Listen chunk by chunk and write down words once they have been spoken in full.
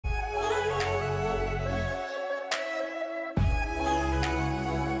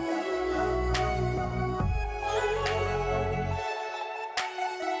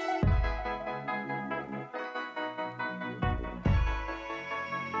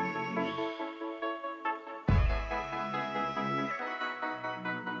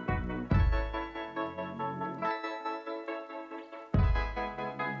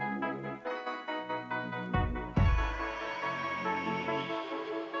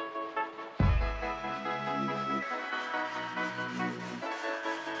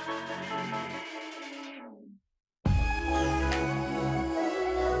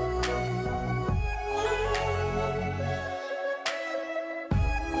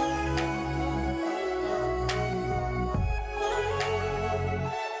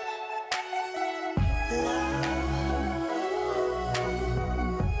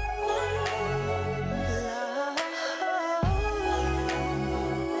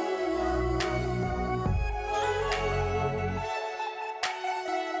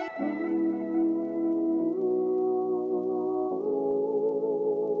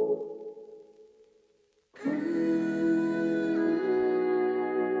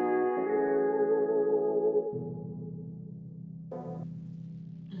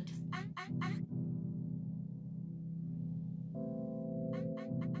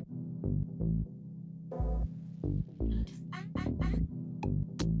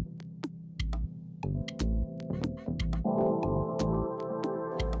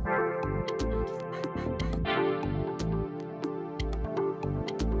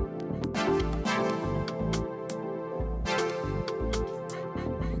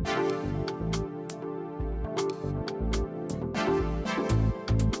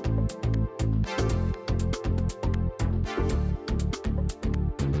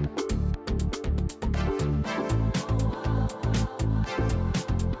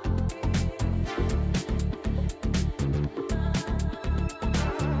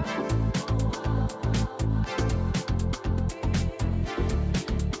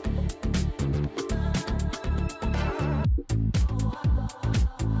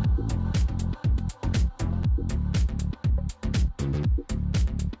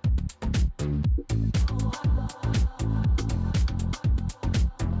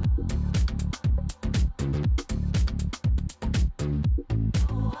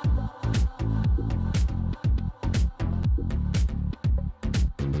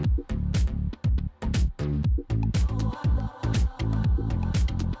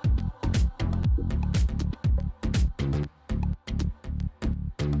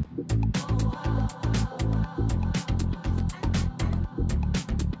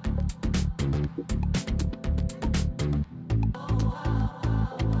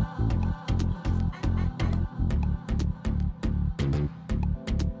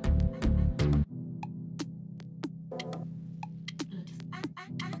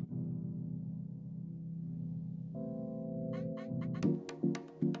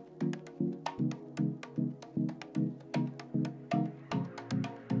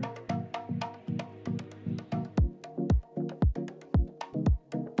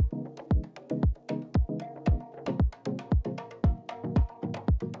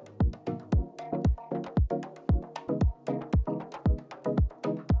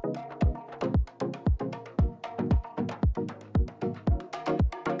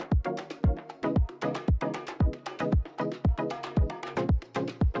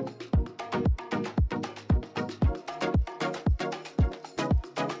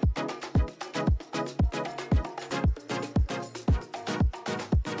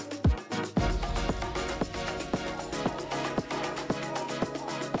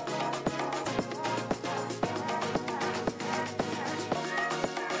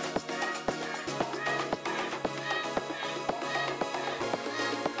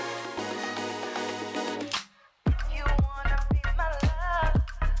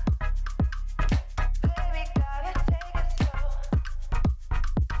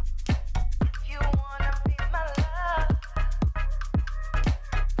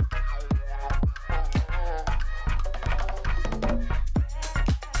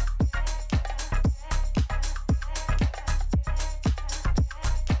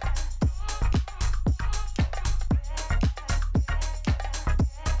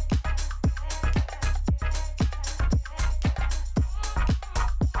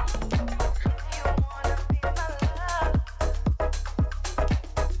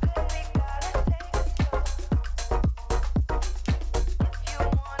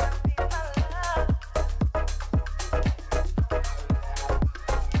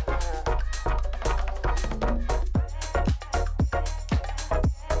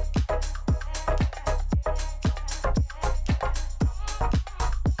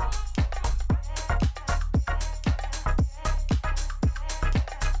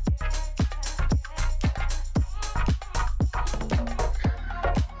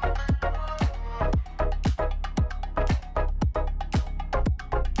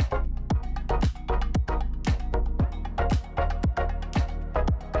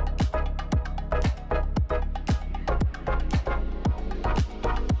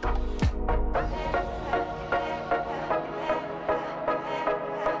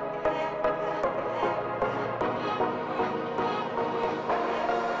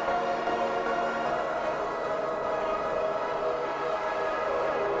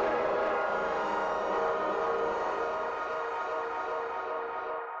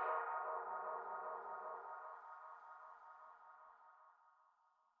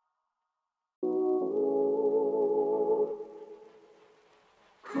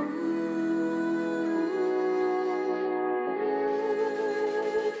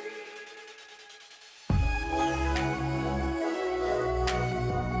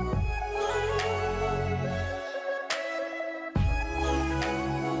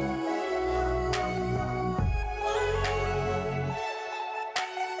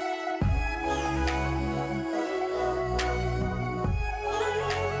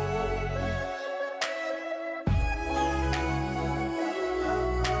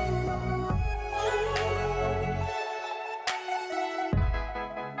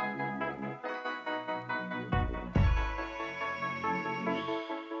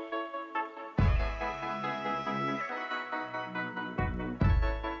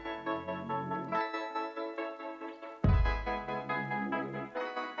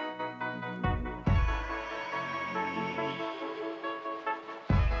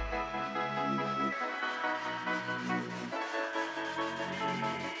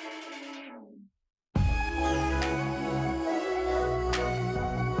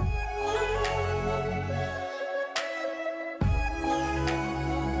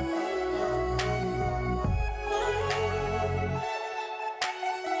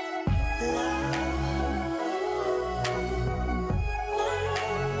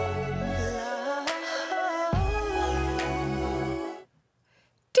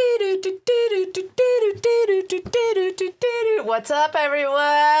What's up, everyone?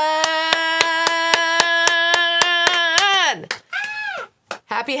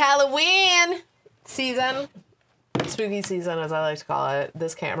 Happy Halloween season. Spooky season, as I like to call it.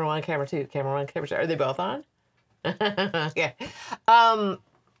 This camera one, camera two, camera one, camera two. Are they both on? Okay.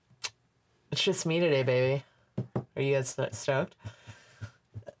 It's just me today, baby. Are you guys stoked?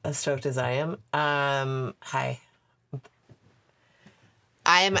 As stoked as I am. Hi.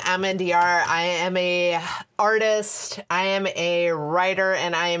 I am MNDR. I am a artist. I am a writer,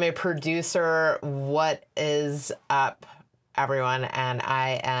 and I am a producer. What is up, everyone? And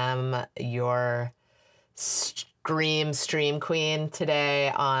I am your stream queen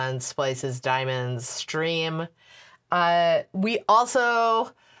today on Splice's Diamonds stream. I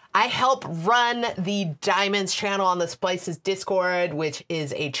help run the Diamonds channel on the Splice's Discord, which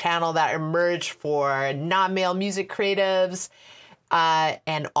is a channel that emerged for non-male music creatives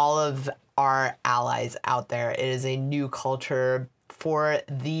and all of our allies out there. It is a new culture for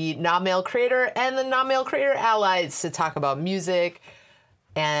the non-male creator and the non-male creator allies to talk about music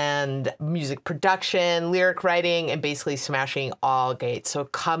and music production, lyric writing, and basically smashing all gates. So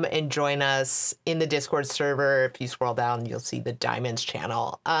come and join us in the Discord server. If you scroll down, you'll see the Diamonds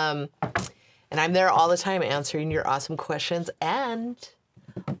channel. And I'm there all the time answering your awesome questions and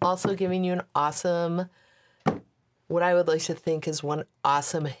also giving you an awesome, what I would like to think is one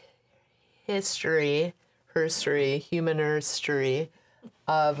awesome human history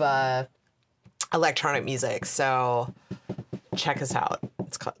of electronic music. So check us out.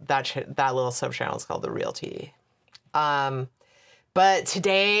 It's called, that little sub channel is called The Real Tea. But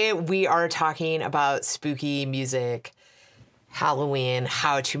today we are talking about spooky music, Halloween,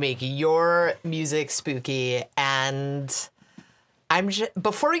 how to make your music spooky. And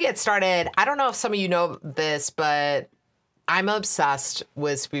before we get started, I don't know if some of you know this, but I'm obsessed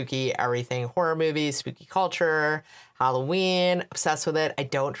with spooky everything. Horror movies, spooky culture, Halloween, obsessed with it. I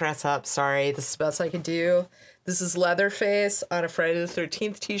don't dress up. Sorry, this is the best I can do. This is Leatherface on a Friday the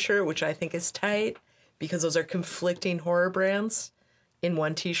 13th t-shirt, which I think is tight because those are conflicting horror brands in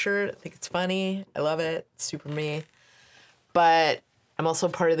one t-shirt. I think it's funny. I love it. It's super me. But I'm also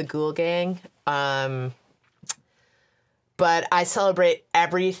part of the Ghoul Gang. But I celebrate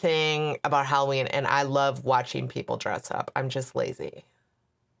everything about Halloween, and I love watching people dress up. I'm just lazy.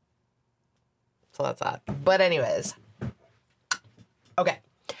 So that's that. But anyways. Okay.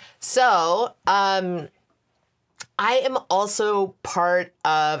 So, I am also part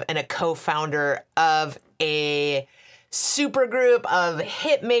of and a co-founder of a super group of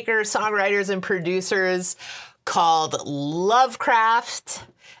hit makers, songwriters, and producers called Lovecraft,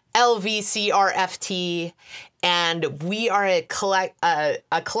 LVCRFT, and we are a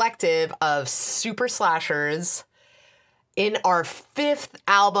collective of super slashers in our 5th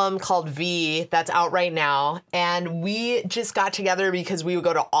album called V that's out right now. And we just got together because we would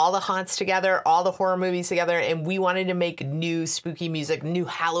go to all the haunts together, all the horror movies together, and we wanted to make new spooky music, new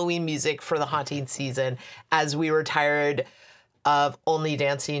Halloween music for the haunting season, as we were tired of only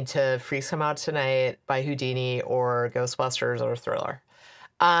dancing to Freaks Come Out Tonight by Houdini or Ghostbusters or Thriller.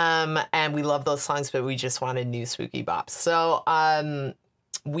 And we love those songs, but we just wanted new spooky bops. So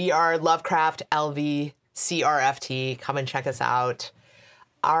we are Lovecraft LVCRFT. Come and check us out.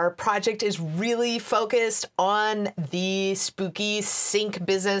 Our project is really focused on the spooky sync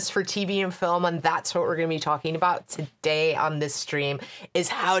business for TV and film, and that's what we're going to be talking about today on this stream, is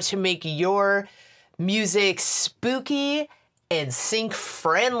how to make your music spooky and sync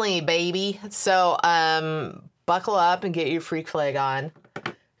friendly, baby. So buckle up and get your freak flag on,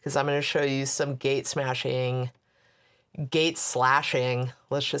 because I'm going to show you some gate slashing,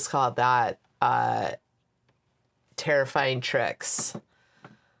 let's just call it that, terrifying tricks.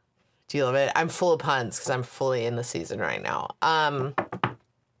 Do you love it? I'm full of puns because I'm fully in the season right now.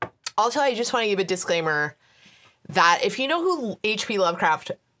 Also, I just want to give a disclaimer that if you know who H.P.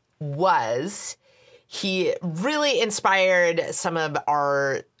 Lovecraft was, he really inspired some of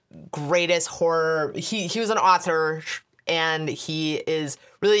our greatest horror. He was an author, and he is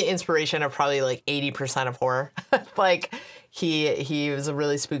really inspiration of probably like 80% of horror. Like he was a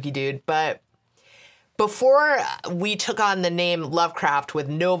really spooky dude. But before we took on the name Lovecraft with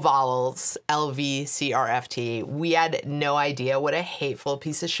no vowels, LVCRFT, we had no idea what a hateful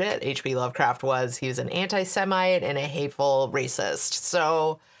piece of shit H.P. Lovecraft was. He was an anti-Semite and a hateful racist.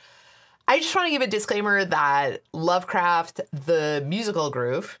 So I just want to give a disclaimer that Lovecraft, the musical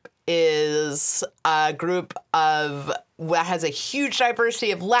group, is a group of that has a huge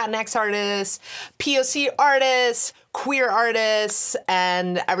diversity of Latinx artists, POC artists, queer artists,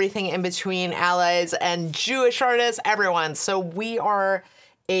 and everything in between, allies, and Jewish artists, everyone. So we are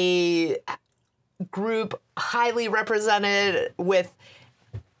a group, highly represented with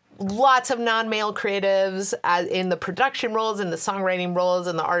lots of non-male creatives in the production roles, in the songwriting roles,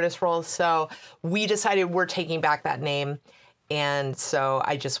 and the artist roles. So we decided we're taking back that name. And so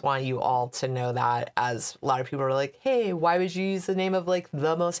I just want you all to know that, as a lot of people are like, hey, why would you use the name of like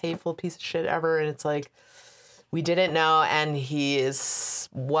the most hateful piece of shit ever? And it's like, we didn't know. And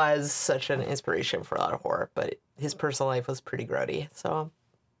was such an inspiration for a lot of horror, but his personal life was pretty grody. So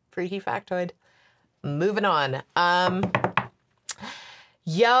freaky factoid. Moving on.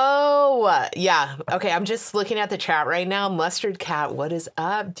 Yeah. Okay, I'm just looking at the chat right now. Mustard Cat, what is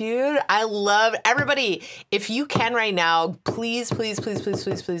up, dude? I love everybody. If you can right now, please go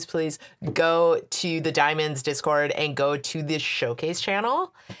to the Diamonds Discord and go to this showcase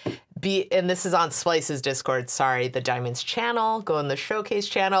channel. And this is on Splice's Discord. Sorry, the Diamonds channel. Go in the showcase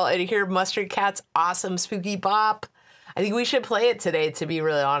channel and hear Mustard Cat's awesome spooky bop. I think we should play it today, to be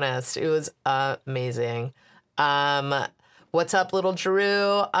really honest. It was amazing. What's up, little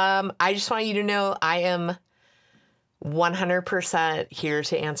Drew? I just want you to know I am 100% here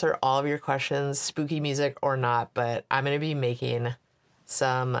to answer all of your questions, spooky music or not, but I'm going to be making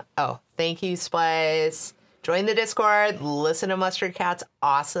some... Oh, thank you, Splice. Join the Discord. Listen to Mustard Cat's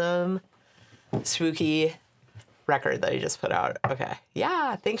awesome spooky record that he just put out. Okay.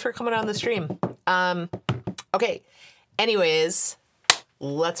 Yeah, thanks for coming on the stream. Okay. Anyways,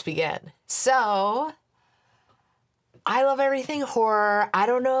 let's begin. So... I love everything horror. I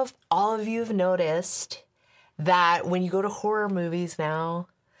don't know if all of you have noticed that when you go to horror movies now,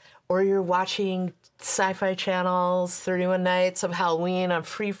 or you're watching sci-fi channels, 31 Nights of Halloween on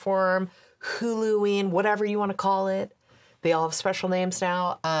Freeform, Huluween, whatever you want to call it. They all have special names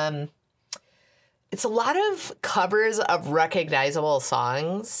now. It's a lot of covers of recognizable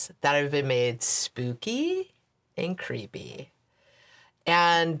songs that have been made spooky and creepy.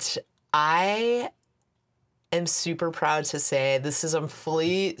 And I am super proud to say this is, I'm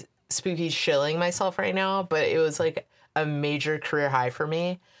fully spooky shilling myself right now, but it was like a major career high for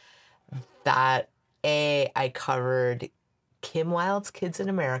me that I covered Kim Wilde's Kids in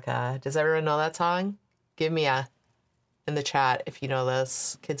America. Does everyone know that song? Give me a in the chat if you know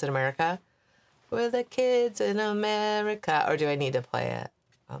this. Kids in America. We're the kids in America. Or do I need to play it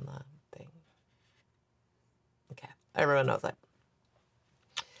on the thing? Okay, everyone knows it.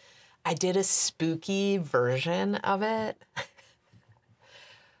 I did a spooky version of it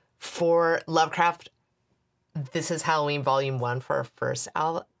for Lovecraft. This is Halloween Volume 1 for our first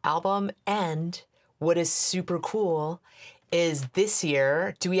album. And what is super cool is this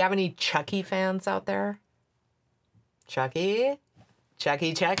year, do we have any Chucky fans out there? Chucky?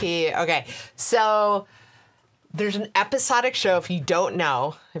 Okay, so there's an episodic show, if you don't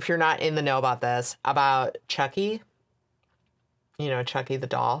know, if you're not in the know about this, about Chucky. You know, Chucky the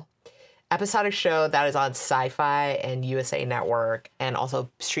doll. Episodic show that is on Sci-Fi and USA Network and also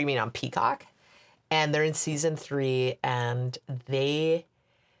streaming on Peacock. And they're in season 3, and the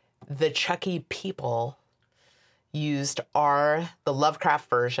Chucky people used the Lovecraft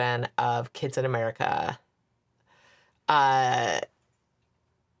version of Kids in America as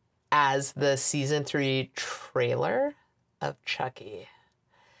the season 3 trailer of Chucky.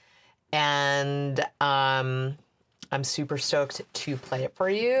 And I'm super stoked to play it for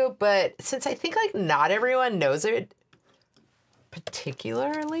you, but since I think like not everyone knows it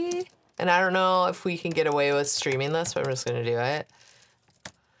particularly, and I don't know if we can get away with streaming this, but I'm just gonna do it.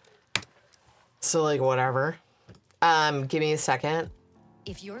 So like whatever. Give me a second.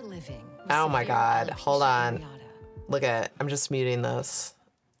 If you're living oh my God, hold on. Look at, I'm just muting this.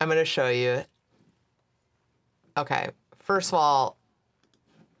 I'm gonna show you. Okay, first of all,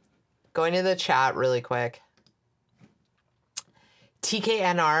 going to the chat really quick.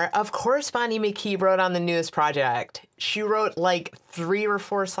 TKNR, of course Bonnie McKee wrote on the newest project. She wrote like 3 or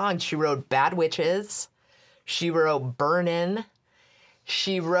 4 songs. She wrote Bad Witches. She wrote Burnin'.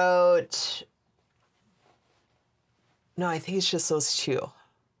 She wrote... No, I think it's just those 2.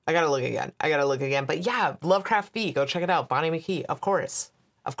 I gotta look again. But yeah, Lovecraft V, go check it out. Bonnie McKee, of course.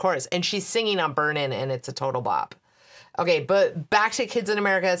 And she's singing on Burnin', and it's a total bop. Okay, but back to Kids in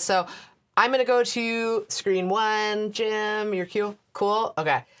America. So I'm gonna go to screen 1. Jim, you're cute. Cool.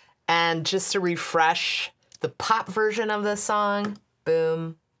 Okay. And just to refresh the pop version of this song,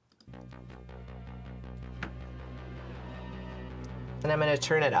 boom. And I'm going to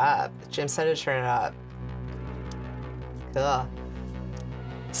turn it up. Jim said to turn it up. Cool.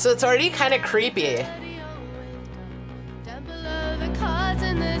 So it's already kind of creepy.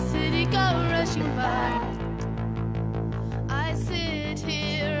 I sit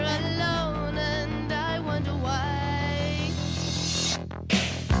here alone and I wonder why.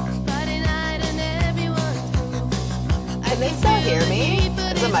 Friday night and hear me?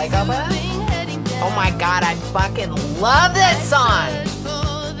 Is the mic open? Oh my god, I fucking love this song!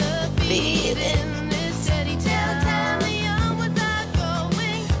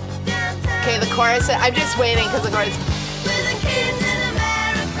 Okay, the chorus, I'm just waiting because the chorus...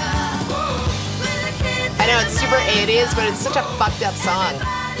 I know it's super 80s, but it's such a fucked up song.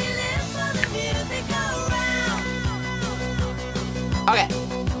 Okay.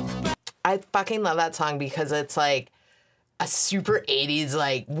 I fucking love that song because it's like a super 80s,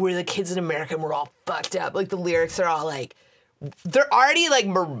 like, we're the kids in America and we're all fucked up. Like, the lyrics are all like, they're already like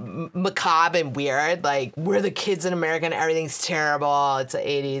macabre and weird. Like, we're the kids in America and everything's terrible. It's the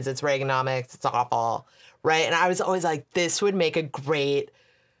 80s, it's Reaganomics, it's awful, right? And I was always like, this would make a great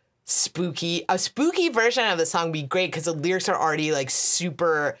spooky version of the song would be great because the lyrics are already like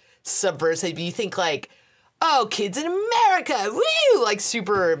super subversive. You think like, oh, kids in America, woo! Like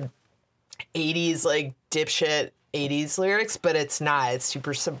super 80s, like dipshit 80s lyrics, but it's not. It's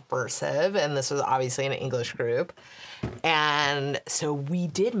super subversive, and this was obviously an English group. And so we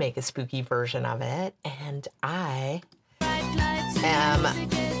did make a spooky version of it, and I am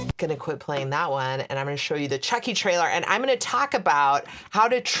gonna quit playing that one, and I'm gonna show you the Chucky trailer, and I'm gonna talk about how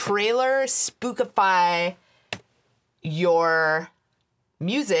to trailer spookify your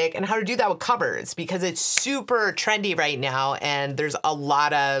music and how to do that with covers, because it's super trendy right now, and there's a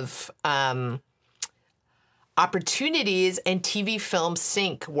lot of opportunities in TV, film,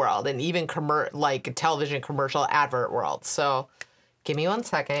 sync world, and even like television commercial advert world. So give me 1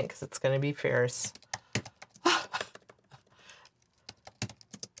 second because it's gonna be fierce.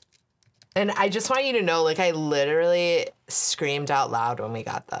 And I just want you to know, like, I literally screamed out loud when we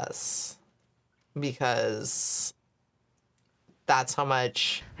got this because that's how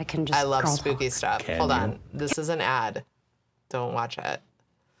much I love spooky stuff. Hold on. This is an ad. Don't watch it.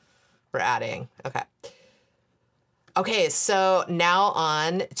 We're adding. Okay. Okay, so now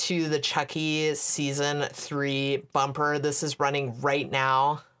on to the Chucky season 3 bumper. This is running right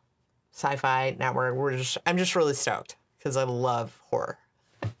now. Sci-Fi Network. I'm just really stoked because I love horror.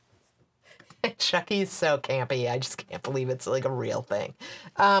 Chucky's so campy. I just can't believe it's like a real thing.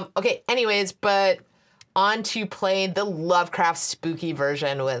 Okay, anyways, but on to play the Lovecraft spooky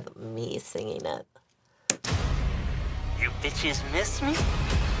version with me singing it. You bitches miss me?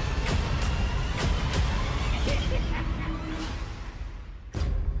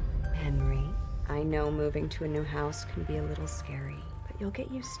 Henry, I know moving to a new house can be a little scary, but you'll get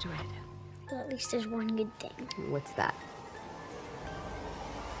used to it. Well, at least there's one good thing. What's that?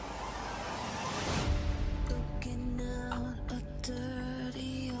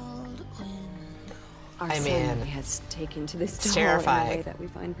 Our son has taken to this doll in a way that we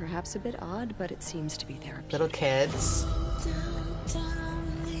find perhaps a bit odd, but it seems to be therapeutic. Little kids.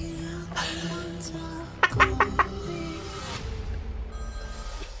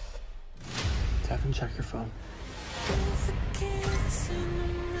 Devin, check your phone.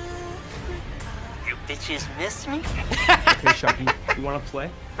 You bitches miss me? Hey, Chucky, you want to play?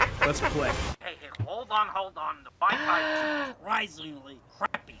 Let's play. Hey, hold on. The Wi-Fi is surprisingly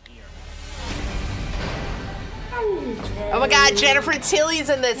crappy here. Oh my god, Jennifer Tilly's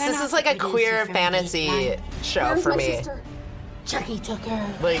in this. This is like a queer fantasy show for me. Sister? Chucky took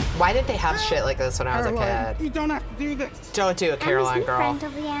her. Like, why didn't they have shit like this when I was a kid? You don't have to do this. Don't do it, Caroline, girl.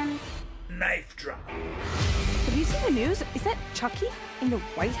 Knife drop. Have you seen the news? Is that Chucky in the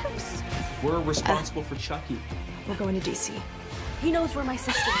White House? We're responsible for Chucky. We're going to DC. He knows where my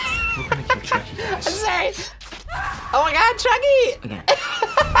sister is. We're gonna kill Chucky, guys. I'm sorry. Oh my god, Chucky! Again.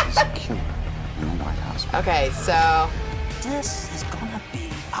 He's a killer in the White House. Okay, so This is gonna be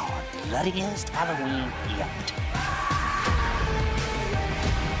our bloodiest Halloween yet.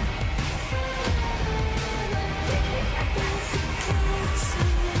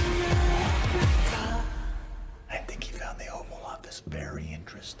 I think he found the Oval Office very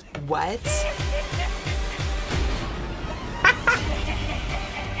interesting. what?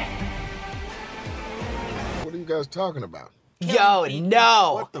 What are you guys talking about? Yo,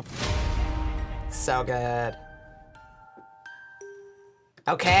 no. What the? So good.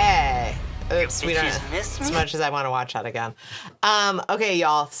 Okay. Oops, we don't Bitches miss me? as much as I want to watch that again. Okay,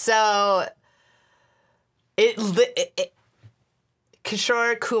 y'all. So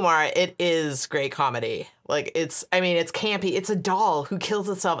Kishore Kumar, it is great comedy. Like, it's campy. It's a doll who kills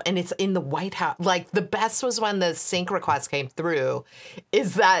itself, and it's in the White House. Like, the best was when the sync request came through,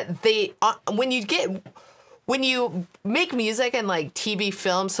 is that they, when you make music and like TV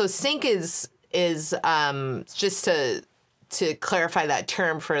film, so sync is just to clarify that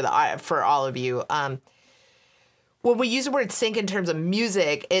term for all of you, when we use the word sync in terms of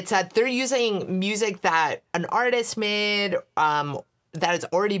music, it's that they're using music that an artist made, that has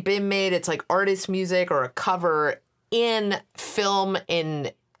already been made. It's like artist music or a cover in film,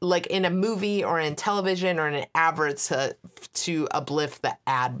 in a movie or in television or in an advert to uplift the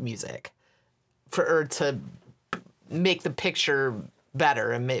ad music or to make the picture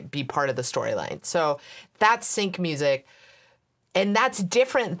better and be part of the storyline. So that's sync music. And that's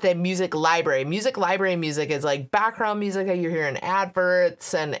different than music library. Music library music is like background music that you hear in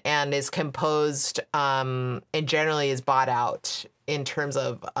adverts and is composed and generally is bought out in terms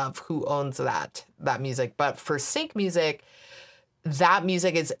of who owns that music. But for sync music, that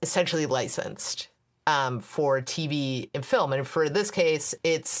music is essentially licensed for TV and film. And for this case,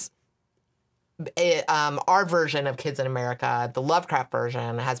 it's our version of Kids in America, the Lovecraft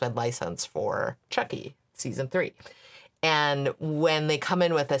version, has been licensed for Chucky season 3. And when they come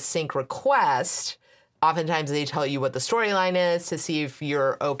in with a sync request, oftentimes they tell you what the storyline is to see if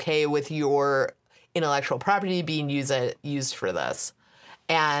you're okay with your intellectual property being used for this.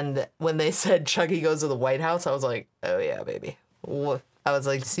 And when they said Chucky goes to the White House, I was like, oh yeah, baby. I was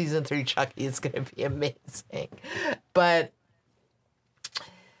like, season 3 Chucky is going to be amazing. But,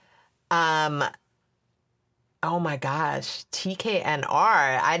 oh my gosh, TKNR.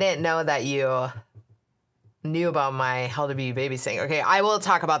 I didn't know that you knew about my Hell to Be Baby thing. Okay, I will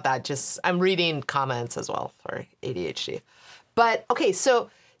talk about that. I'm reading comments as well for ADHD. But okay,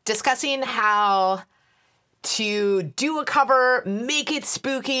 so discussing how to do a cover, make it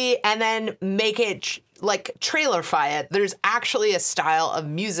spooky, and then make it like trailerify it. There's actually a style of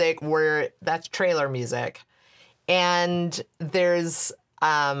music where that's trailer music. And there's,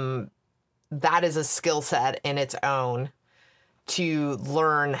 that is a skill set in its own to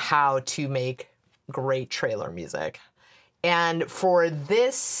learn how to make great trailer music. And for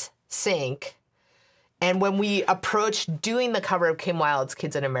this sync, and when we approached doing the cover of Kim Wilde's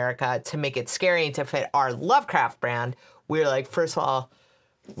Kids in America to make it scary and to fit our Lovecraft brand, we were like, first of all,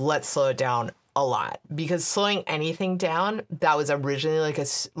 let's slow it down a lot, because slowing anything down that was originally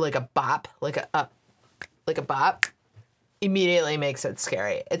like a bop, like a bop, immediately makes it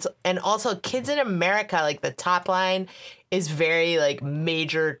scary. And also Kids in America, like the top line is very like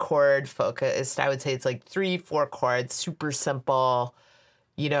major chord focused. I would say it's like 3-4 chords, super simple,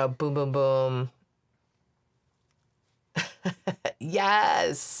 boom, boom, boom.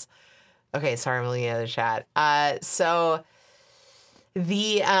 Yes. Okay, sorry, I'm looking at the chat. So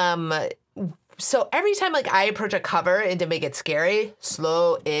every time like I approach a cover and to make it scary,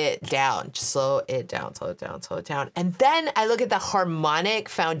 slow it down. Just slow it down, slow it down, slow it down. And then I look at the harmonic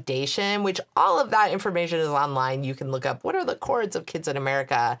foundation, which all of that information is online. You can look up what are the chords of Kids in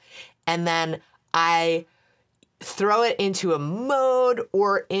America. And then I throw it into a mode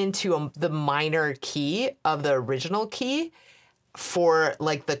or into the minor key of the original key for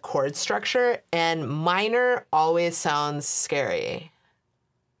like the chord structure. And minor always sounds scary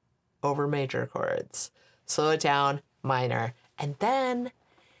over major chords. Slow it down, minor. And then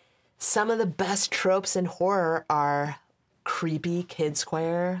some of the best tropes in horror are creepy kid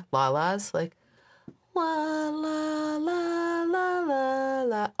choir la-las, like la la la la la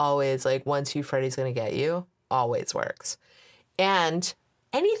la. Always like 1, 2, Freddy's gonna get you. Always works. And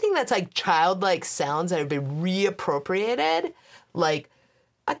anything that's like childlike sounds that have been reappropriated, like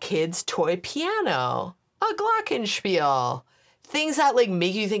a kid's toy piano, a glockenspiel, things that like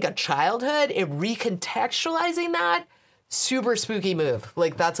make you think of childhood and recontextualizing that, super spooky move.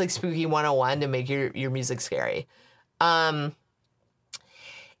 Like that's like spooky 101 to make your music scary. And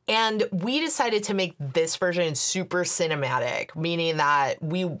we decided to make this version super cinematic, meaning that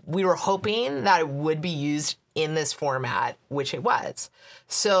we were hoping that it would be used in this format, which it was.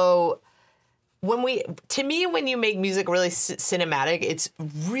 So when you make music really cinematic, it's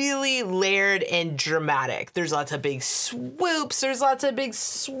really layered and dramatic. There's lots of big swoops. There's lots of big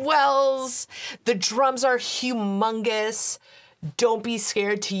swells. The drums are humongous. Don't be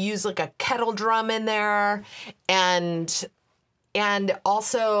scared to use like a kettle drum in there. And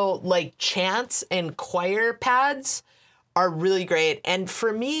also like chants and choir pads are really great. And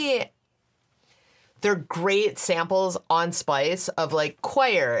for me, they're great samples on Splice of like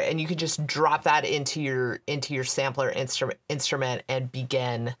choir, and you could just drop that into your sampler instrument and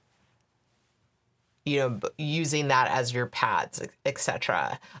begin, using that as your pads,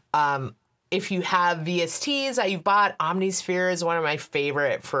 etc. If you have VSTs that you've bought, Omnisphere is one of my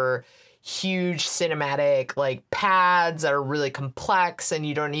favorite for huge cinematic like pads that are really complex, and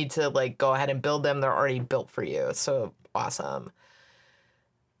you don't need to like go ahead and build them. They're already built for you. So awesome.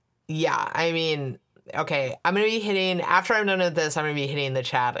 Yeah, I mean, okay, I'm going to be after I'm done with this, I'm going to be hitting the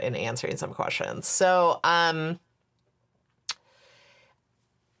chat and answering some questions. So,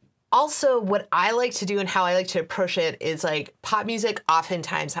 also, what I like to do and how I like to approach it is like pop music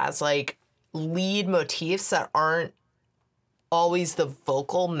oftentimes has like lead motifs that aren't always the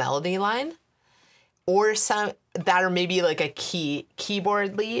vocal melody line, or some that are maybe like a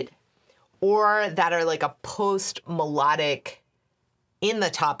keyboard lead, or that are like a post melodic in the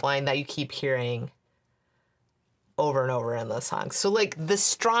top line that you keep hearing over and over in the song. So like the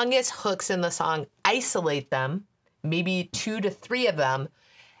strongest hooks in the song, isolate them, maybe 2 to 3 of them,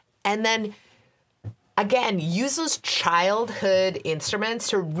 and then again, use those childhood instruments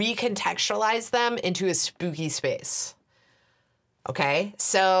to recontextualize them into a spooky space. Okay?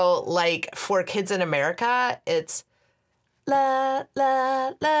 So like for Kids in America, it's la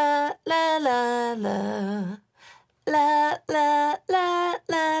la la la la la la la la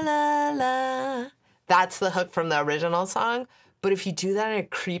la la la. That's the hook from the original song. But if you do that in a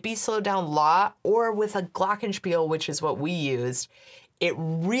creepy slowed down law or with a glockenspiel, which is what we used, it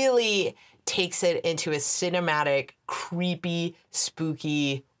really takes it into a cinematic, creepy,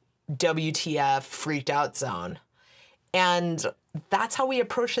 spooky, WTF, freaked out zone. And that's how we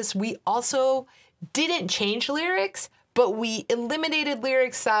approach this. We also didn't change lyrics, but we eliminated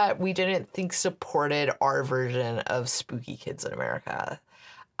lyrics that we didn't think supported our version of Spooky Kids in America.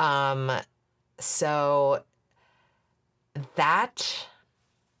 So that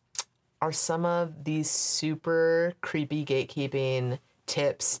are some of these super creepy gatekeeping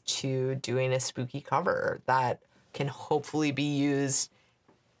tips to doing a spooky cover that can hopefully be used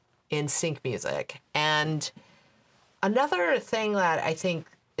in sync music. And another thing that I think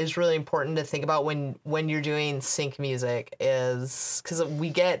is really important to think about when you're doing sync music is, because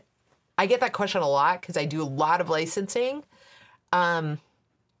I get that question a lot because I do a lot of licensing. I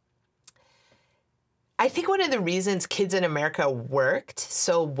think one of the reasons Kids in America worked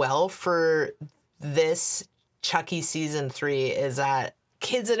so well for this Chucky season 3 is that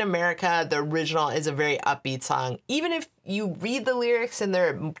Kids in America, the original, is a very upbeat song. Even if you read the lyrics and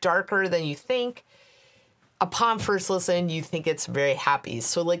they're darker than you think, upon first listen, you think it's very happy.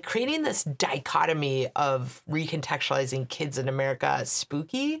 So like creating this dichotomy of recontextualizing Kids in America as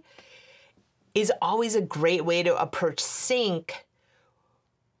spooky is always a great way to approach sync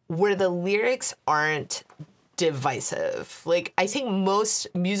where the lyrics aren't divisive. Like, I think most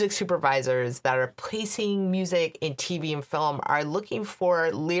music supervisors that are placing music in TV and film are looking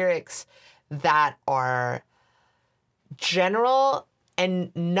for lyrics that are general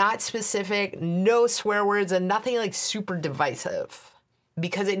and not specific, no swear words, and nothing like super divisive,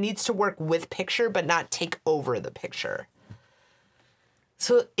 because it needs to work with picture but not take over the picture.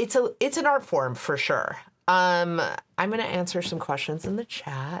 So it's an art form for sure. I'm gonna answer some questions in the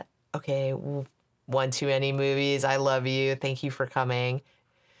chat. Okay, One Too Many Movies, I love you. Thank you for coming.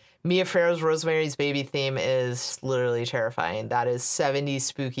 Mia Farrow's Rosemary's Baby theme is literally terrifying. That is 70s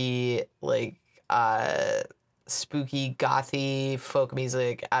spooky, like spooky, gothy folk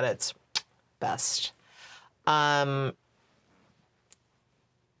music at its best.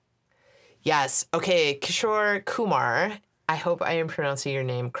 Yes. Okay, Kishore Kumar, I hope I am pronouncing your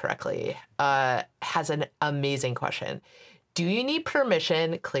name correctly, has an amazing question. Do you need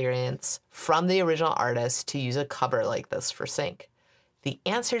permission clearance from the original artist to use a cover like this for sync? The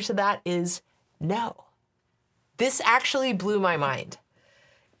answer to that is no. This actually blew my mind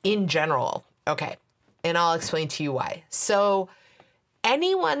in general. Okay, and I'll explain to you why. So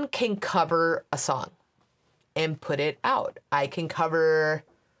anyone can cover a song and put it out. I can cover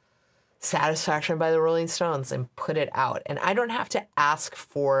Satisfaction by the Rolling Stones and put it out. And I don't have to ask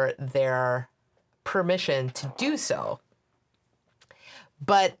for their permission to do so.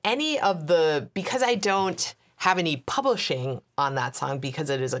 But because I don't have any publishing on that song because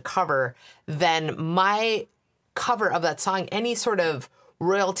it is a cover, then my cover of that song, any sort of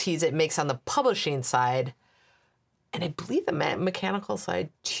royalties it makes on the publishing side, and I believe the mechanical side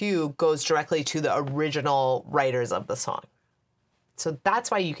too, goes directly to the original writers of the song. So that's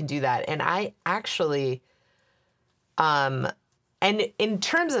why you can do that. And I actually, and in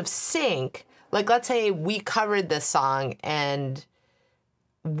terms of sync, like let's say we covered this song and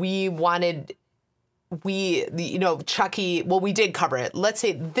Chucky, well, we did cover it. Let's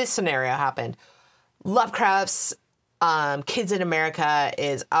say this scenario happened. Lovecraft's Kids in America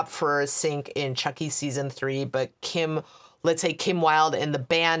is up for sync in Chucky season 3, but let's say Kim Wilde and the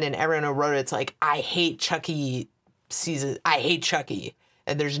band and everyone who wrote it's like, I hate Chucky,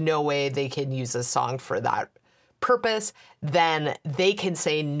 and there's no way they can use a song for that purpose, then they can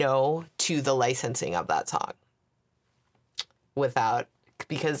say no to the licensing of that song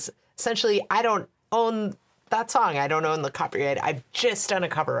because essentially I don't own that song. I don't own the copyright. I've just done a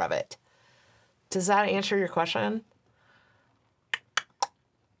cover of it. Does that answer your question?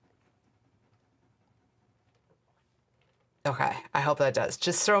 Okay, I hope that does.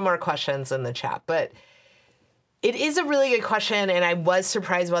 Just throw more questions in the chat. But it is a really good question, and I was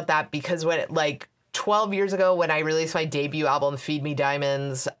surprised about that because when 12 years ago when I released my debut album, Feed Me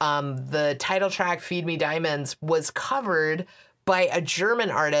Diamonds, the title track, Feed Me Diamonds, was covered by a German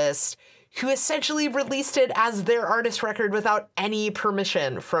artist who essentially released it as their artist record without any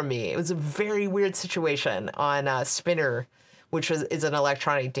permission from me. It was a very weird situation on Spinner, which is an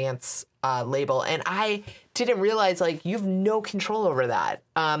electronic dance label. And I didn't realize, you have no control over that.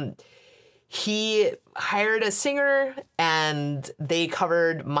 He hired a singer and they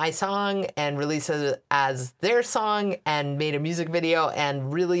covered my song and released it as their song and made a music video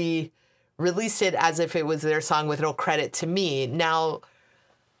and really released it as if it was their song with no credit to me. Now,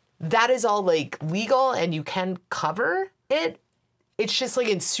 that is all legal and you can cover it. It's just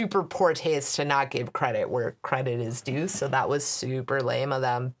in super poor taste to not give credit where credit is due. So that was super lame of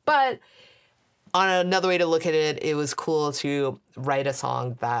them. But on another way to look at it, it was cool to write a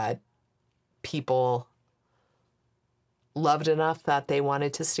song that people loved enough that they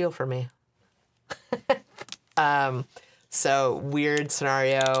wanted to steal from me. So weird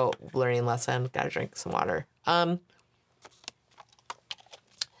scenario, learning lesson, gotta drink some water.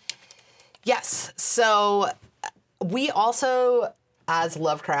 Yes, so we also, as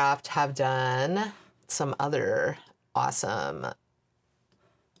Lovecraft, have done some other awesome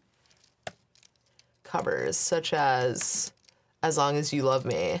covers, such as Long As You Love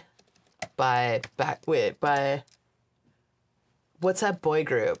Me by what's that boy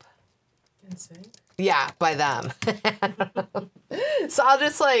group? Insane. Yeah, by them. So I'll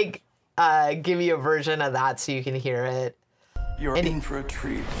just give you a version of that so you can hear it. You're in for a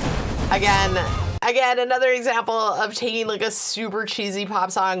treat. Again, another example of taking a super cheesy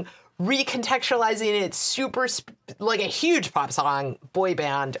pop song, recontextualizing it super, a huge pop song, boy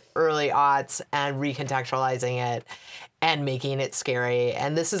band, early aughts, and recontextualizing it and making it scary.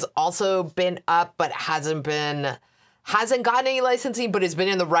 And this has also been up, but hasn't gotten any licensing, but has been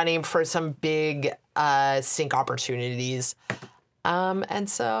in the running for some big sync opportunities. And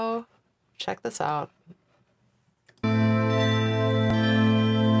so check this out.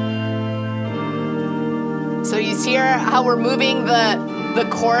 So you see how we're moving the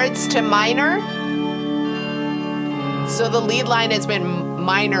chords to minor? So the lead line has been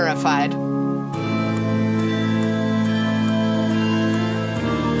minorified.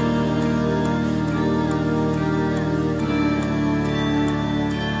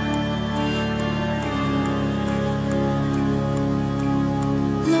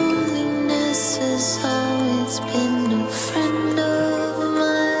 Loneliness has always been a friend of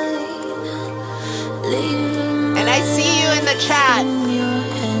mine. And I see you in the chat.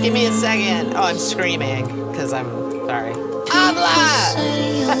 Give me a second. Oh, I'm screaming because I'm sorry. Habla!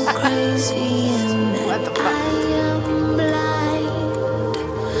 What the fuck?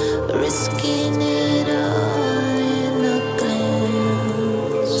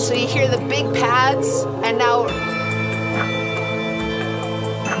 So you hear the big pads, and now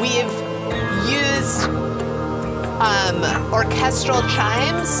we've used orchestral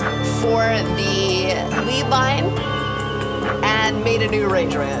chimes for the lead line and made a new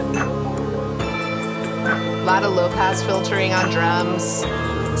arrangement. A lot of low pass filtering on drums,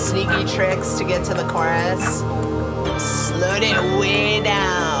 sneaky tricks to get to the chorus. Slowed it way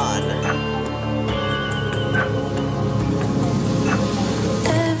down.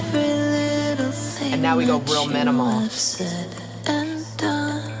 And now we go real minimal.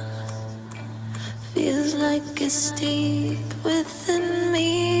 Feels like it's deep within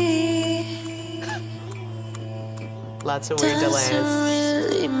me. Lots of weird delays.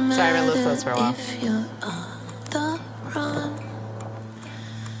 Sorry, I'm gonna listen to this for a while. If you're on the run,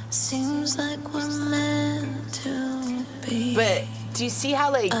 seems like we're meant to be. But do you see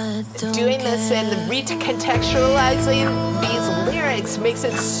how doing this and recontextualizing these lyrics makes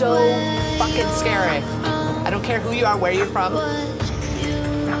it so fucking scary? I don't care who you are, where you're from.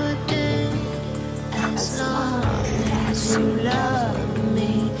 As long as you love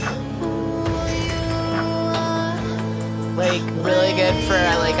me, really good for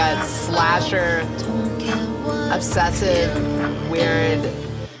a slasher, obsessive, weird.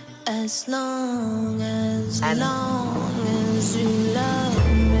 As long as you love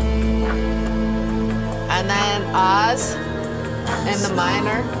me. And then Oz in the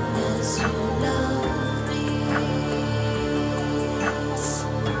minor. As you love me.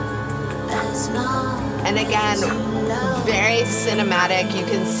 As long and again, very cinematic. You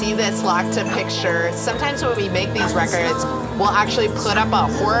can see this locked to picture. Sometimes when we make these records, we'll actually put up a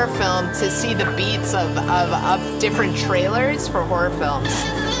horror film to see the beats of different trailers for horror films.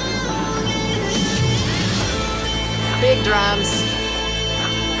 Big drums.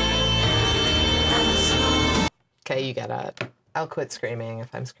 Okay, you get it. I'll quit screaming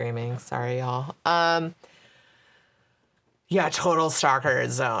if I'm screaming. Sorry, y'all. Yeah, total stalker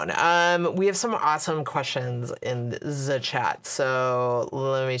zone. We have some awesome questions in the chat, so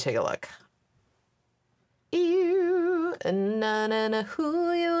let me take a look. Ew, na na na,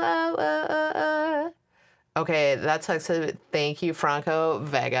 who you are. Okay, that sucks. Thank you, Franco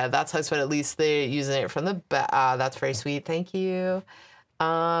Vega. That sucks, but at least they're using it from the that's very sweet. Thank you.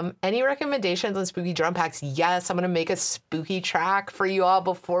 Any recommendations on spooky drum packs? Yes, I'm gonna make a spooky track for you all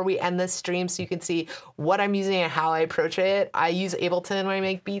before we end this stream so you can see what I'm using and how I approach it. I use Ableton when I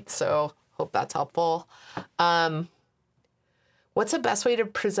make beats, so hope that's helpful. What's the best way to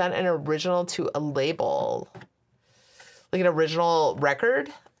present an original to a label? Like an original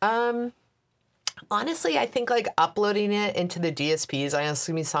record? Honestly, I think like uploading it into the DSPs, I know this is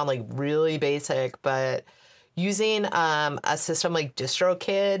gonna sound like really basic, but using a system like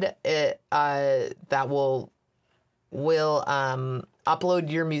DistroKid, that will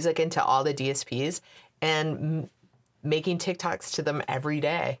upload your music into all the DSPs and making TikToks to them every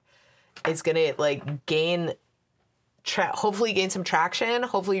day is gonna like hopefully gain some traction.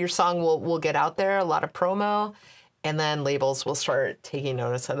 Hopefully your song will get out there, a lot of promo, and then labels will start taking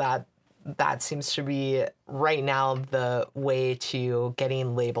notice of that. That seems to be right now the way to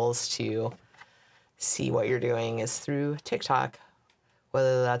getting labels to see what you're doing is through TikTok.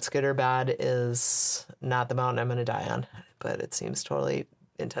 Whether that's good or bad is not the mountain I'm gonna die on, but it seems totally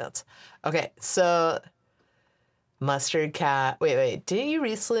intense. Okay, so Mustard Cat. Wait. Didn't you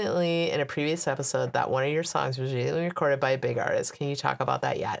recently, in a previous episode, that one of your songs was really recorded by a big artist? Can you talk about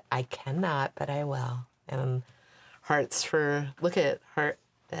that yet? I cannot, but I will. And hearts for, look at hearts.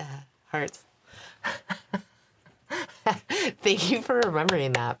 Thank you for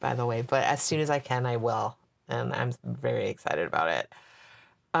remembering that, by the way. But as soon as I can, I will. And I'm very excited about it.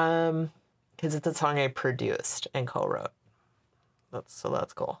 Because it's a song I produced and co-wrote. That's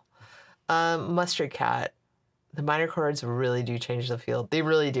cool. Mustard Cat. The minor chords really do change the feel. They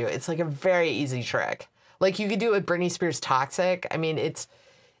really do. It's like a very easy trick. Like you could do it with Britney Spears' Toxic. I mean, it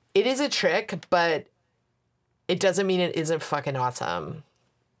is a trick, but it doesn't mean it isn't fucking awesome.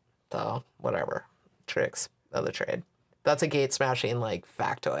 So whatever. Tricks of the trade. That's a gate smashing like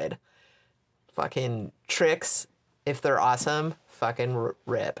factoid. Fucking tricks, if they're awesome, fucking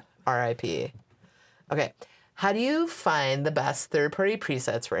rip. R.I.P. Okay. How do you find the best third-party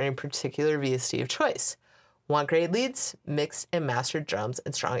presets for any particular VST of choice? Want great leads, mixed and mastered drums,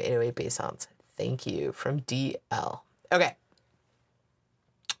 and strong 808 bass sounds. Thank you. From DL. Okay.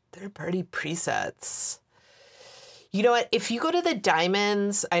 Third-party presets. You know what? If you go to the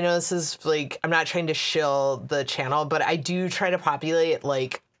Diamonds, I know this is like, I'm not trying to shill the channel, but I do try to populate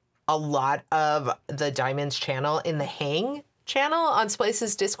like a lot of the Diamonds channel in the Hang channel on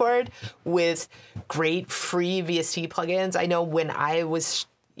Splice's Discord with great free VST plugins. I know when I was,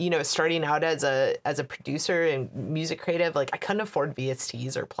 starting out as a producer and music creative, like I couldn't afford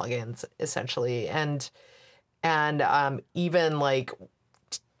VSTs or plugins essentially. And even like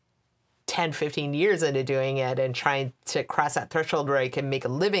 10, 15 years into doing it and trying to cross that threshold where I can make a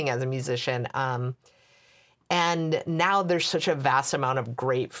living as a musician. And now there's such a vast amount of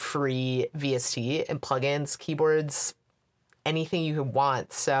great free VST and plugins, keyboards, anything you could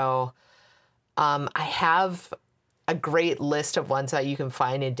want. So I have a great list of ones that you can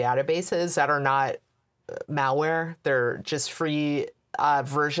find in databases that are not malware. They're just free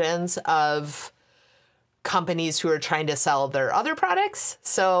versions of companies who are trying to sell their other products.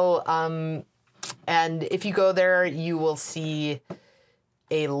 So, and if you go there, you will see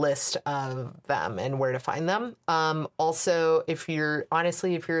a list of them and where to find them. Also, if you're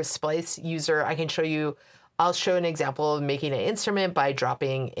a Splice user, I'll show an example of making an instrument by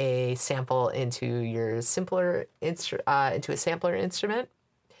dropping a sample into your into a sampler instrument.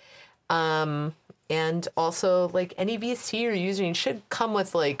 And also like any VST you're using should come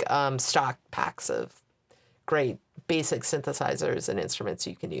with like stock packs of great basic synthesizers and instruments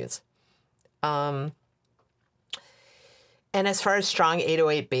you can use. And as far as strong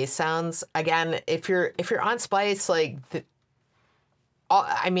 808 bass sounds, again, if you're on Splice, like,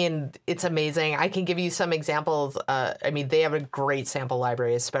 it's amazing. I can give you some examples. They have a great sample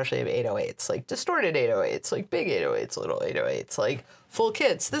library, especially of 808s, like distorted 808s, like big 808s, little 808s, like full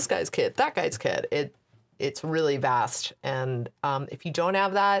kits, this guy's kit, that guy's kit. It's really vast. And if you don't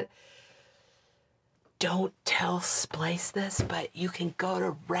have that, don't tell Splice this, but you can go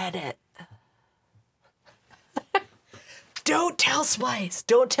to Reddit. Don't tell Splice.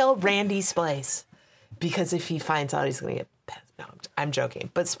 Don't tell Randy Splice. Because if he finds out, he's going to get No, I'm joking.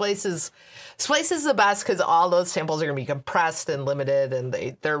 But Splice is the best because all those samples are going to be compressed and limited,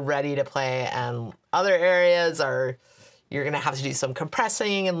 and they're ready to play. And other areas are, you're going to have to do some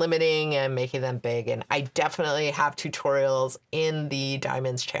compressing and limiting and making them big. And I definitely have tutorials in the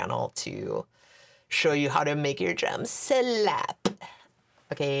Diamonds channel to show you how to make your drums slap.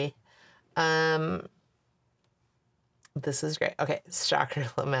 Okay. This is great. Okay, Stalker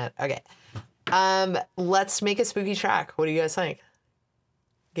Lament. Okay. Let's make a spooky track. What do you guys think?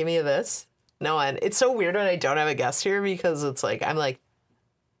 Give me this. No one. It's so weird when I don't have a guest here because it's like, I'm like,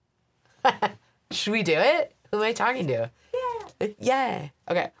 should we do it? Who am I talking to? Yeah. Yeah.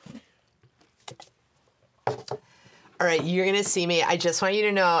 Okay. All right, you're going to see me. I just want you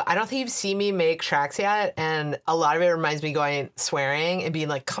to know, I don't think you've seen me make tracks yet, and a lot of it reminds me going swearing and being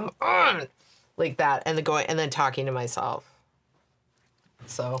like, come on, like that, and then talking to myself.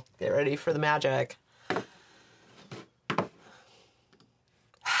 So get ready for the magic.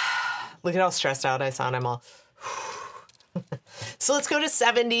 Look at how stressed out I sound. I'm all... So let's go to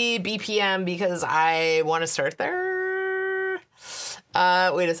 70 BPM because I want to start there.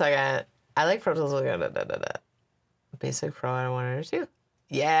 Wait a second. I like Pro Tools. Basic Pro, I don't want to do.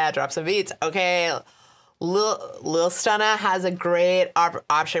 Yeah, drop some beats. Okay. Lil Stunna has a great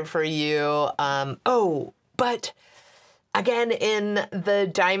option for you. Oh, but again, in the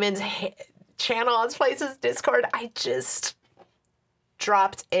Diamonds channel on Splice's Discord, I just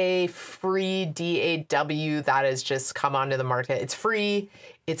dropped a free DAW that has just come onto the market. It's free.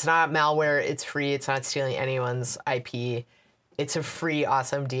 It's not malware. It's free. It's not stealing anyone's IP. It's a free,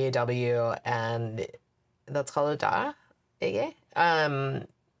 awesome DAW, and that's called a DAW. Okay. And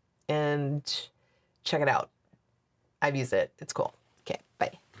check it out. I've used it. It's cool. Okay,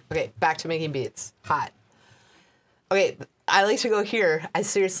 bye. Okay, back to making beats. Hot. Okay, I like to go here.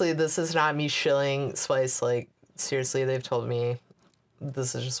 Seriously, this is not me shilling Splice. Like, seriously, they've told me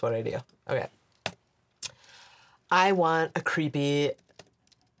this is just what I do. Okay. I want a creepy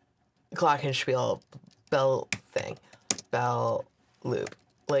glockenspiel bell thing. Bell loop.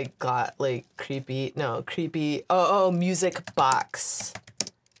 Like creepy. No, creepy. Oh, music box.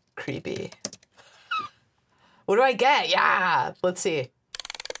 Creepy. What do I get? Yeah, let's see.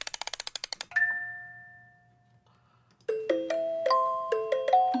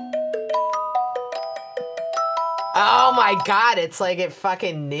 Oh my God, it's like it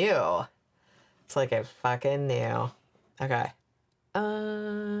fucking knew. It's like it fucking knew. Okay.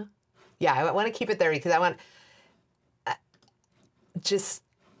 Yeah, I want to keep it there because I want... just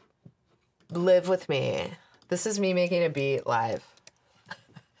live with me. This is me making a beat live.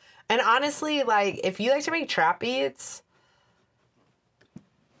 And honestly, like, if you like to make trap beats,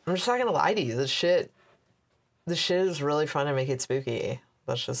 I'm just not gonna lie to you. This shit is really fun to make it spooky.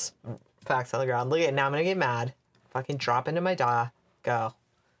 That's just facts on the ground. Look at it, now I'm gonna get mad. Fucking drop into my DAW. Go.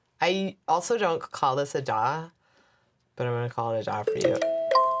 I also don't call this a DAW, but I'm gonna call it a DAW for you.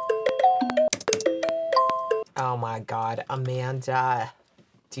 Oh my God, Amanda,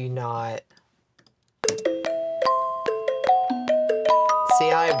 do not. See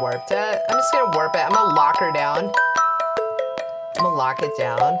how I warped it? I'm just gonna warp it. I'm gonna lock her down. I'm gonna lock it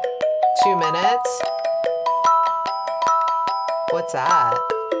down. 2 minutes. What's that?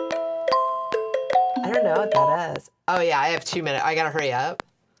 I don't know what that is. Oh yeah, I have 2 minutes. I gotta hurry up.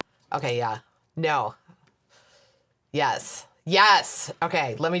 Okay, yeah. No. Yes. Yes.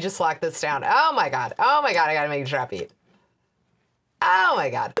 Okay, let me just lock this down. Oh my God. Oh my God, I gotta make a trap beat. Oh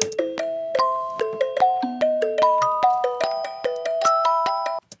my God.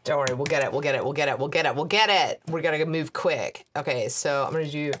 Don't worry, we'll get it, we'll get it, we'll get it, we'll get it, we'll get it. We're gonna move quick. Okay, so I'm gonna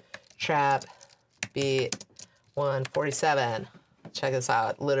do trap beat 147. Check this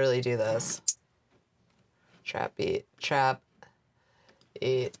out, literally do this. Trap beat,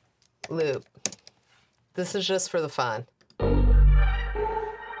 loop. This is just for the fun.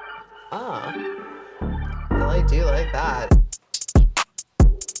 Oh, I really do like that.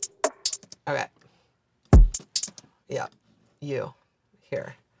 Okay. Yeah, you,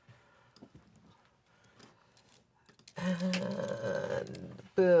 here. And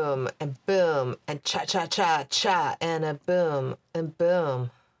boom, and cha-cha-cha-cha, and a boom, and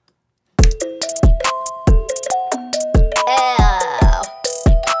boom. Oh.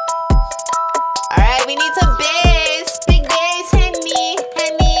 All right, we need some bass. Big bass, hit me,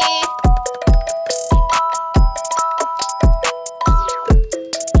 hit me.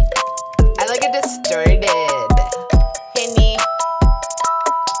 I like it distorted. Hit me.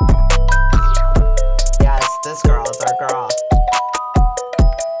 Yes, this girl is our girl.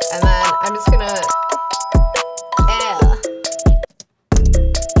 And then I'm just gonna...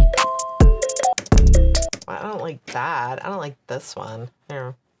 I don't like that. I don't like this one.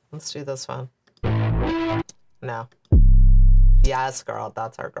 Here, let's do this one. No. Yes, girl.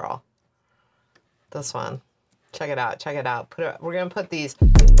 That's our girl. This one. Check it out. Check it out. Put it. We're gonna put these.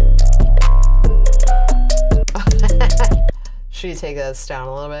 Should you take this down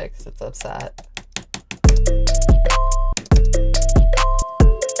a little bit because it's upset?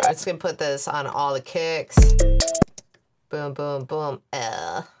 I'm just gonna put this on all the kicks. Boom, boom, boom.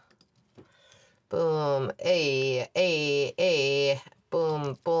 Boom. A.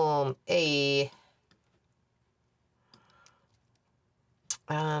 Boom, boom. A.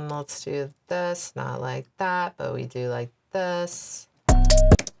 And let's do this. Not like that, but we do like this.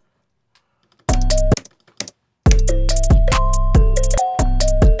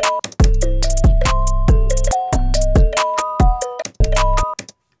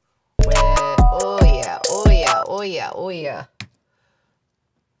 Oh yeah.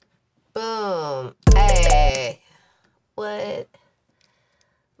 Boom. Hey. What?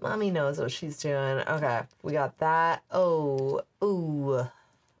 Mommy knows what she's doing. Okay, we got that. Oh, ooh.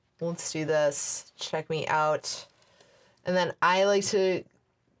 Let's do this. Check me out. And then I like to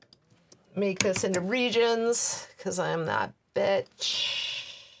make this into regions because I'm that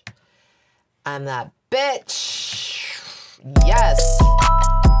bitch. I'm that bitch. Yes.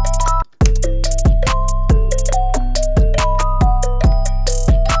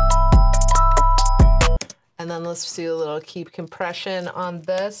 And then let's do a little keep compression on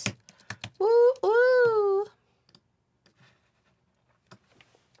this. Woo, woo.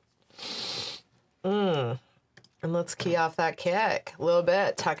 And let's key off that kick a little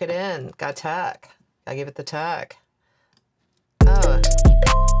bit. Tuck it in. Got tuck. Gotta give it the tuck. Oh.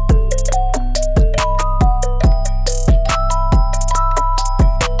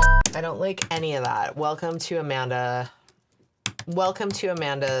 I don't like any of that. Welcome to Amanda. Welcome to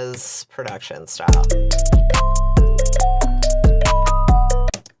Amanda's production style.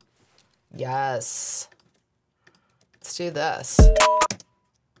 Yes. Let's do this.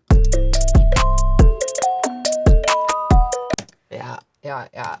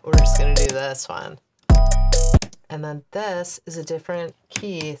 Yeah. We're just gonna do this one. And then this is a different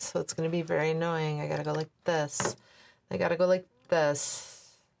key, so it's gonna be very annoying. I gotta go like this. I gotta go like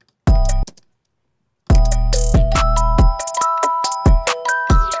this.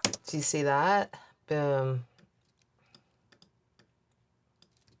 Do you see that? Boom.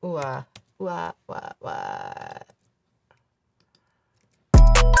 Ooh, wah.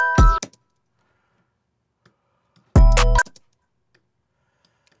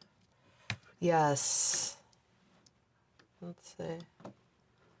 Yes. Let's see.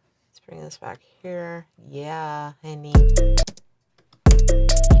 Let's bring this back here. Yeah, honey.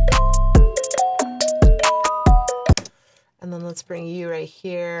 And then let's bring you right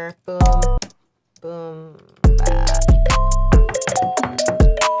here. Boom. Boom. Bah.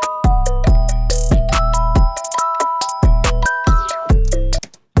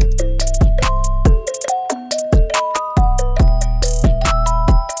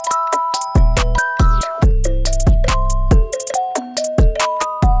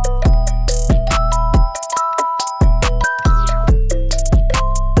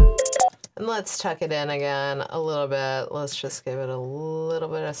 Let's tuck it in again a little bit. Let's just give it a little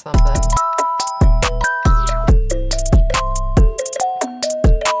bit of something.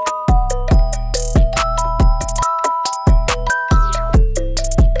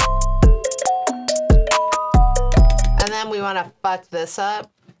 And then we want to fuck this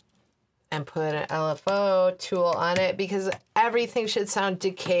up and put an LFO tool on it because everything should sound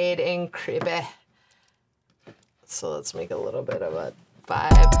decayed and creepy. So let's make a little bit of a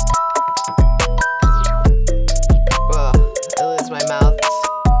vibe. Whoa, I lose my mouth.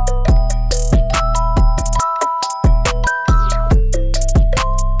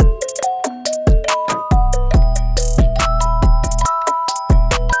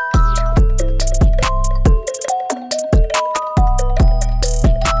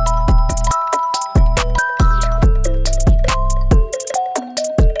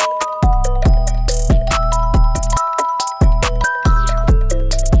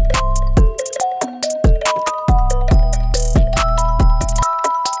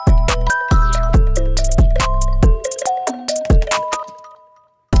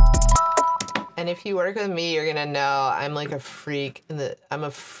 If you work with me, you're gonna know I'm like a freak. I'm a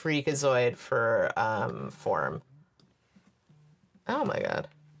freakazoid for form. Oh my god.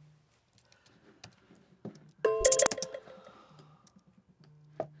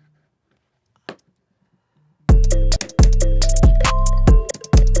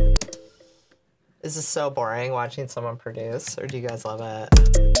 Is this so boring watching someone produce, or do you guys love it?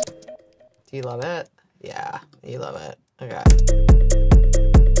 Do you love it? Yeah, you love it. Okay.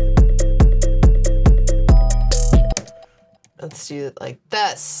 Let's do it like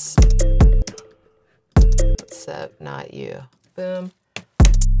this. Except not you. Boom.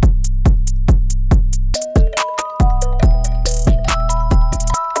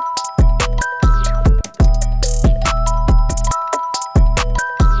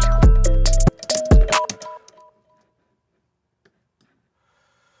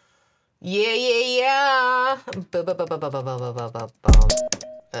 Yeah, yeah, yeah. Boom, boom, boom, boom, boom, boom, boom, boom, boom, boom.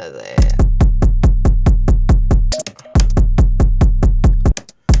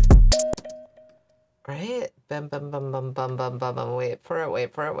 Right? Bum, bum, bum, bum, bum, bum, bum, bum. Wait for it,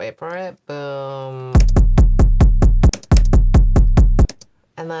 wait for it, wait for it. Boom.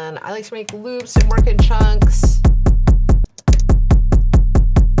 And then I like to make loops and work in chunks.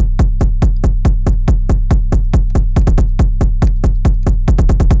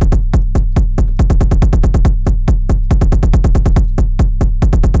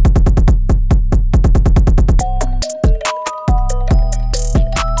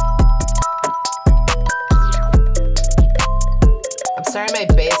 Sorry my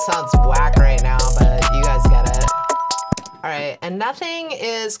bass sounds whack right now, but you guys get it. All right, and nothing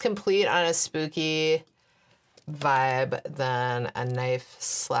is complete on a spooky vibe than a knife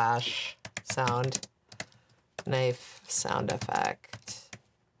slash sound. Knife sound effect.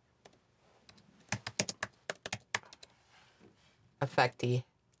 Effecty.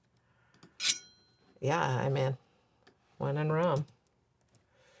 Yeah, I mean, when in Rome.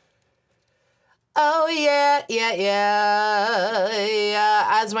 Oh, yeah, yeah, yeah, yeah.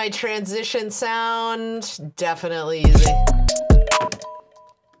 As my transition sound, definitely using.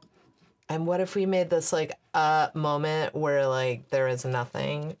 And what if we made this like a moment where like there is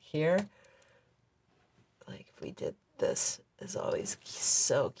nothing here? Like if we did this is always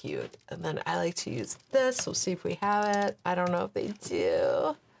so cute. And then I like to use this. We'll see if we have it. I don't know if they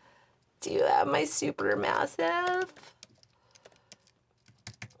do. Do you have my super massive?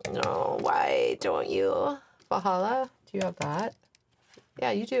 No, why don't you? Valhalla, do you have that?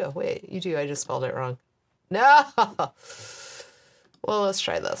 Yeah, you do. Wait, you do. I just spelled it wrong. No! Well, let's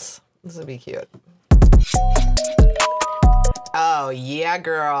try this. This would be cute. Oh, yeah,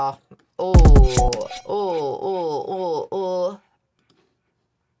 girl. Ooh, ooh, ooh, ooh, ooh.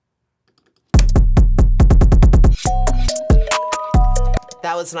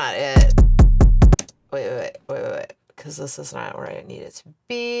 That was not it. Wait. Because this is not where I need it to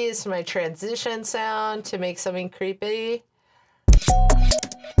be. It's my transition sound to make something creepy.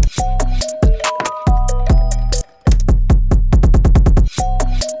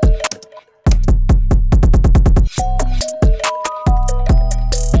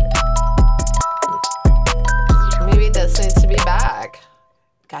 Maybe this needs to be back.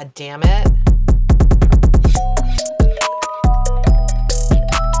 God damn it.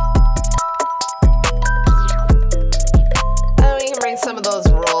 Some of those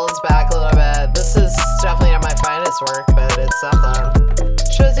rolls back a little bit. This is definitely not my finest work, but it's something.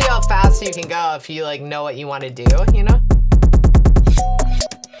 Shows you how fast you can go if you like know what you want to do, you know?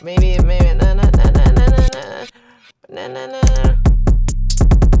 Maybe na.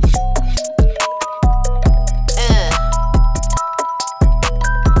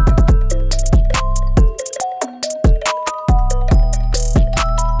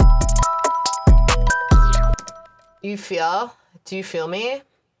 You feel? Do you feel me?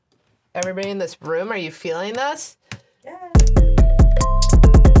 Everybody in this room, are you feeling this? Yeah.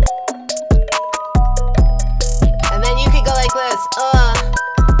 And then you could go like this.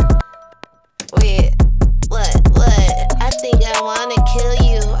 Wait, what? I think I wanna kill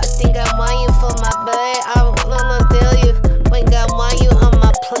you. I think I want you for my butt. I'm gonna tell you. Think I want you on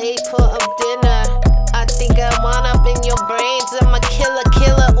my plate for a dinner. I think I want up in your brains. I'm a killer.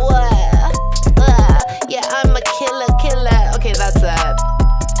 What? Yeah, I'm a killer. Okay, that's that.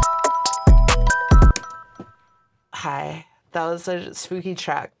 Hi. That was a spooky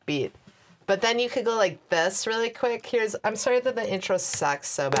track beat. But then you could go like this really quick. I'm sorry that the intro sucks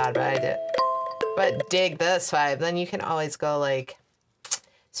so bad, but I did. But dig this vibe. Then you can always go like, I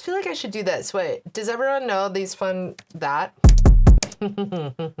just feel like I should do this. Wait, does everyone know these that?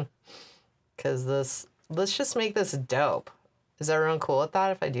 Because let's just make this dope. Is everyone cool with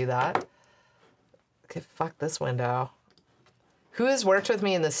that if I do that? Okay, fuck this window. Who has worked with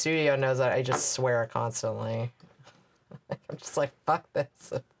me in the studio knows that I just swear constantly. I'm just like, fuck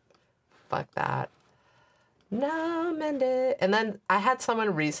this. Fuck that. No, mend it. And then I had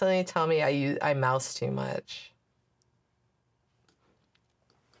someone recently tell me I mouse too much.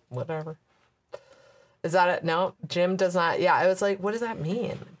 Whatever. Is that it? No, Jim does not. Yeah, I was like, what does that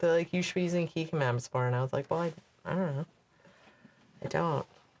mean? They're like, you should be using key commands more. And I was like, well, I don't know. I don't.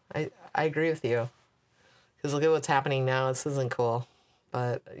 I agree with you. Because look at what's happening now. This isn't cool.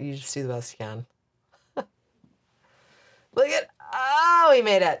 But you just do the best you can. Look at... Oh, we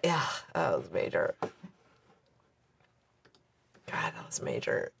made it. Yeah, that was major. God, that was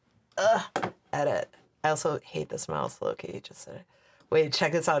major. Ugh. Edit. I also hate this mouse. Loki just said it. Wait,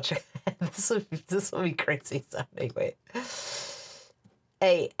 check this out. Check. This will be crazy sounding. Wait.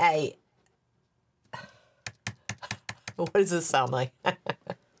 Hey. What does this sound like?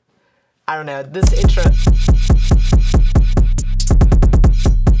 I don't know. This intro.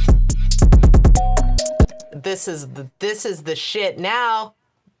 This is the shit now,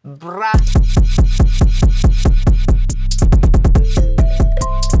 bruh.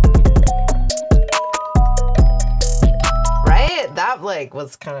 Right? That like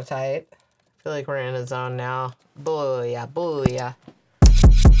was kind of tight. I feel like we're in a zone now. Booyah, booyah.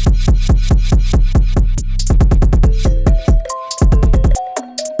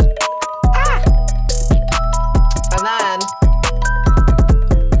 And then,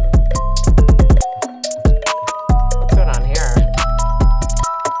 what's going on here?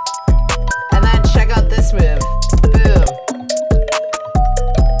 And then check out this move. Boom.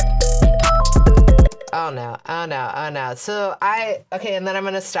 Oh no, oh no, oh no. So okay, and then I'm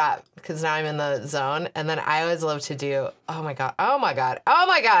gonna stop because now I'm in the zone. And then I always love to do, oh my God, oh my God, oh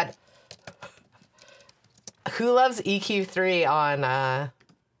my God. Who loves EQ3 on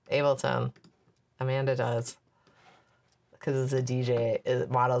Ableton? Amanda does. Because it's a DJ, it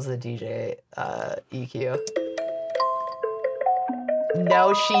models a DJ EQ.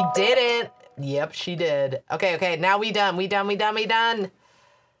 No, she didn't. Yep, she did. Okay, now we done.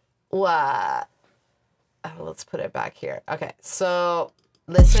 What? Let's put it back here. Okay, so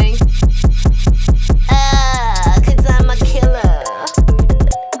listening. Cause I'm a killer.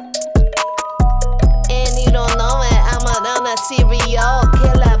 And you don't know it, I'm a serial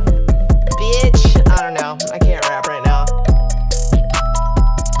killer, bitch. I don't know, I can't rap right now.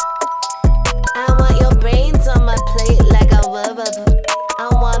 I want your brains on my plate like a rubber. I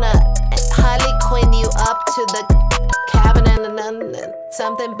wanna Harley Quinn you up to the cabinet and then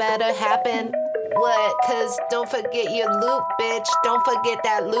something better happen. What? Cause don't forget your loop, bitch. Don't forget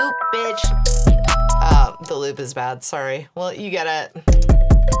that loop, bitch. The loop is bad, sorry. Well, you get it.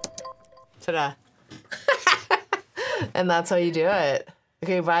 Ta-da. And that's how you do it.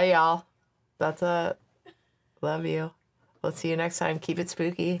 Okay, bye y'all. That's it. Love you. We'll see you next time. Keep it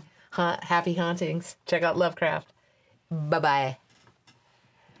spooky. Happy hauntings. Check out Lovecraft. Bye-bye.